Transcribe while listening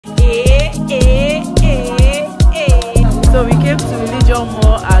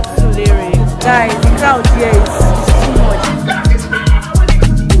crowd here is too much.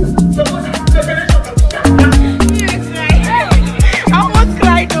 I almost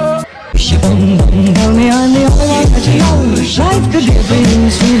cried though.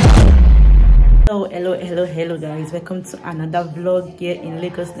 Hello guys, welcome to another vlog here in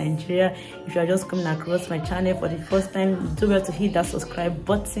Lagos, Nigeria. If you are just coming across my channel for the first time, do well to hit that subscribe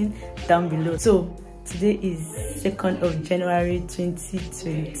button down below. So today is 2nd of January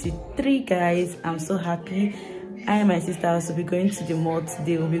 2023 guys. I'm so happy. I and my sisters will be going to the mall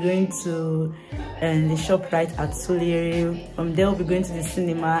today. We'll be going to the shop right at Surulere. From there we'll be going to the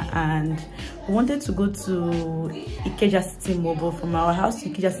cinema, and we wanted to go to Ikeja City Mall, but from our house to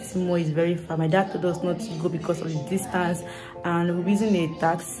Ikeja City Mall is very far. My dad told us not to go because of the distance, and we'll be using a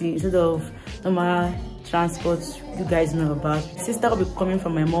taxi instead of normal transport you guys know about. Sister will be coming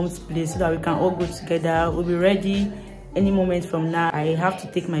from my mom's place so that we can all go together. We'll be ready any moment from now. I have to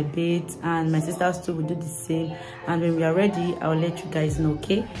take my bath, and my sisters too will do the same, and when we are ready I'll let you guys know.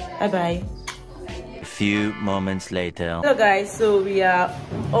 Okay, bye bye. A few moments later. Hello guys, so we are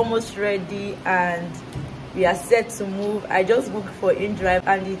almost ready and we are set to move. I just booked for InDrive,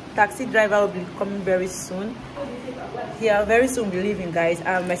 and the taxi driver will be coming very soon. Yeah, very soon we'll be leaving guys,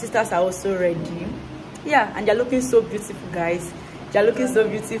 and my sisters are also ready. Yeah, and they're looking so beautiful guys. They're looking so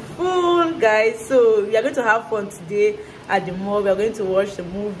beautiful guys. So we are going to have fun today at the mall. We are going to watch the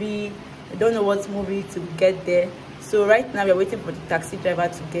movie. I don't know what movie to get there. So right now we are waiting for the taxi driver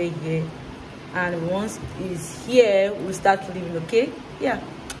to get here, and once he's here we'll start leaving. Okay, yeah.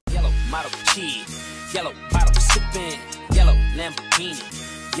 Yellow model key, yellow bottle sipping, yellow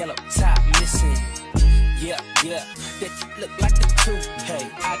Lamborghini, yellow top missing. Yeah, that look like the toupee.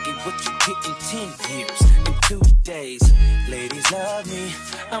 I get what you get in 10 years, in 2 days. Ladies love me,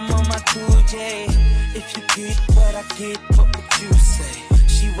 I'm on my 2J. If you get what I get, what would you say?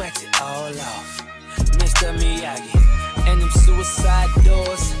 She wax it all off, Mr. Miyagi, and them suicide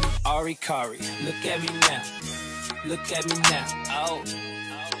doors. Ari Kari, look at me now, look at me now. Oh,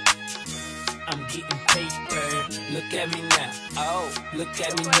 I'm getting paper. Look at me now. Oh, look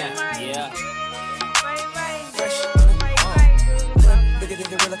at me now. Yeah. Fresh, bigger than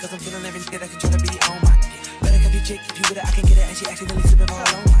gorilla, cause I'm feeling everything that I can try to be on my dick. Better cup your chick, if you with it, I can get it, and she accidentally slipping all on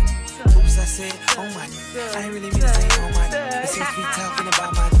my dick. Oops, I said, oh my dick. I ain't really mean to say oh my dick. It seems to be talking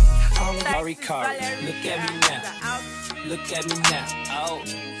about my dick. All of Ari Kari, look at me now. Look at me now. Oh,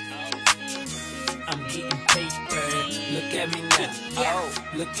 I'm getting paper. Look at me now. Oh,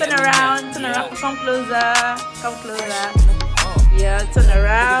 look at me now. Turn around, come closer, come closer. Yeah, turn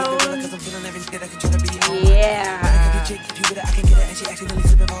around. Yeah.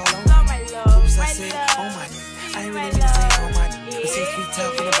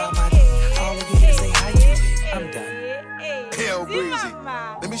 I'm done. Hell breezy.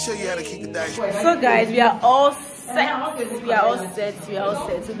 Let me show you how to keep it dice. So guys, we are all set. We are all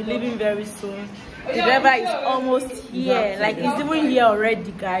set. We'll be leaving very soon. The driver is almost here. Like, he's even here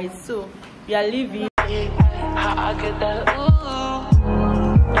already, guys. So we are leaving. I get that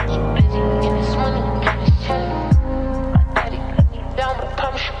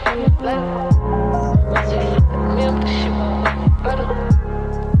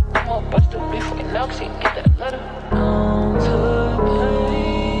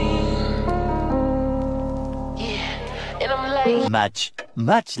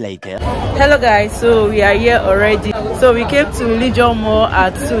Much later. Hello guys, so we are here already. So we came to Legion Mall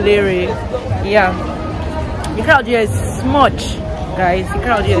at Surulere. Yeah, the crowd here is much, guys. The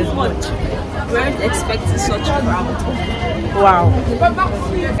crowd here is much. We weren't expecting such a crowd. Wow.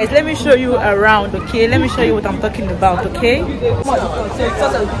 Guys, let me show you around, okay? Let me show you what I'm talking about, okay?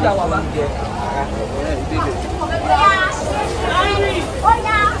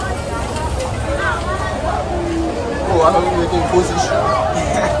 Oh, I don't even think position.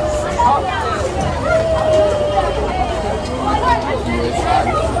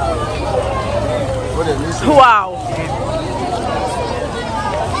 Wow.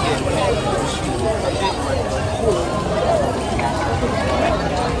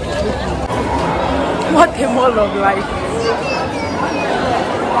 What a mall of life.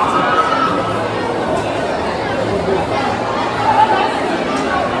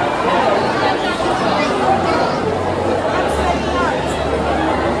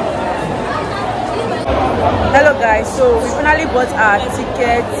 Hello guys, so we finally bought our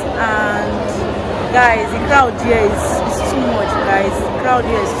tickets, and guys, the crowd here is too much, guys. The crowd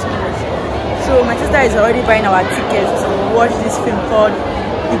here is too much. So my sister is already buying our tickets to watch this film called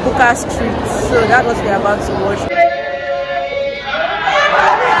Ibuka Street. So that's what we're about to watch.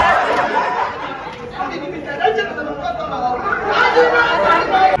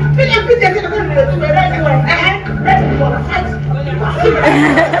 Finish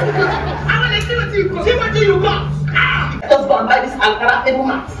Let's go and buy this Ankara table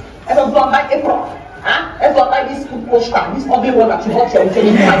mat. Let's go and buy apron. Let's go and buy this food poster. This ugly one that you bought your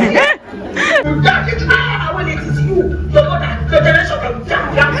utility. I want it to see you. Your mother, your generation can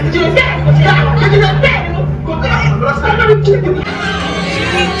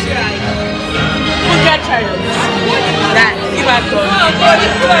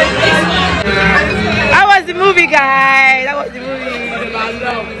How was the movie, guys? That was the movie.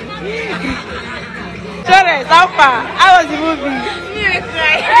 Florence, how far? How was the movie?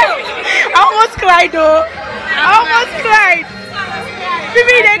 I almost cried though. I almost cried.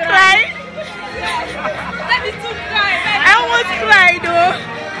 Baby, they cried. I almost cried though.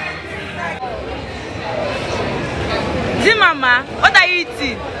 Mama, what are you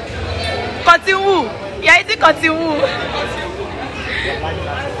eating? Cotton wool. You're eating cotton wool.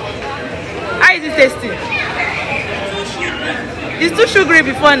 How is it tasting? It's too sugary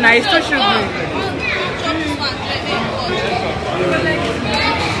before now. It's too sugary.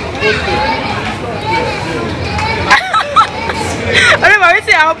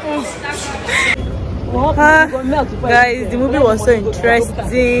 Guys, the movie was so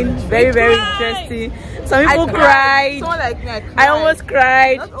interesting, very interesting. Some people cried. Someone like me, I cried. I almost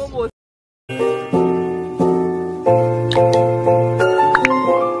cried. Not almost.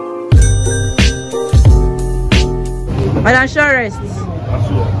 Madam Shorest.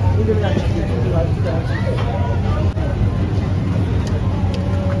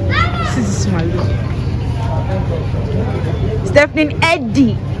 This is my look. Stephanie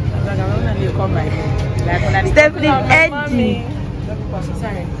Eddie. Stephanie Eddie.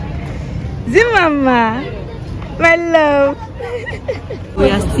 Zimama, my love. We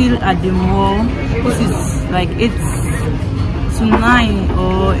are still at the mall. This is like 8 to 9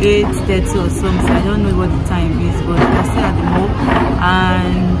 or 8:30 or something. I don't know what the time is, but we are still at the mall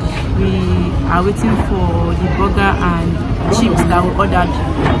and we are waiting for the burger and chips that we ordered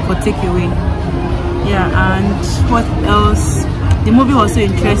for takeaway. Yeah, and what else? The movie was so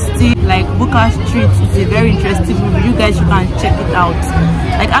interesting. Like Booker Street is a very interesting movie. You guys can check it out.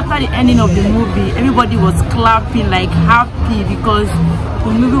 Like after the ending of the movie, everybody was clapping, like happy, because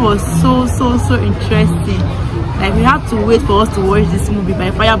the movie was so interesting. Like we had to wait for us to watch this movie by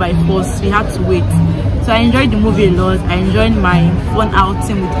fire by force. We had to wait. So I enjoyed the movie a lot. I enjoyed my fun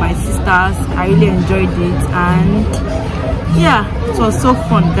outing with my sisters. I really enjoyed it, and yeah, it was so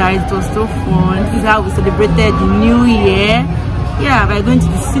fun, guys. It was so fun. This is how we celebrated the new year. Yeah, we're going to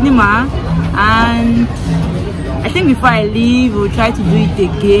the cinema, and I think before I leave we'll try to do it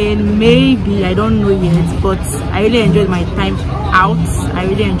again, maybe. I don't know yet, but I really enjoyed my time out. I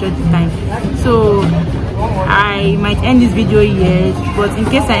really enjoyed the time. So I might end this video here, but in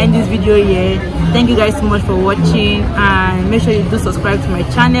case I end this video here, thank you guys so much for watching, and make sure you do subscribe to my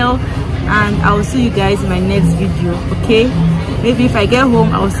channel, and I will see you guys in my next video. Okay, maybe if I get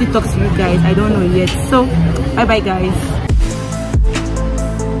home I will still talk to you guys. I don't know yet. So bye bye, guys.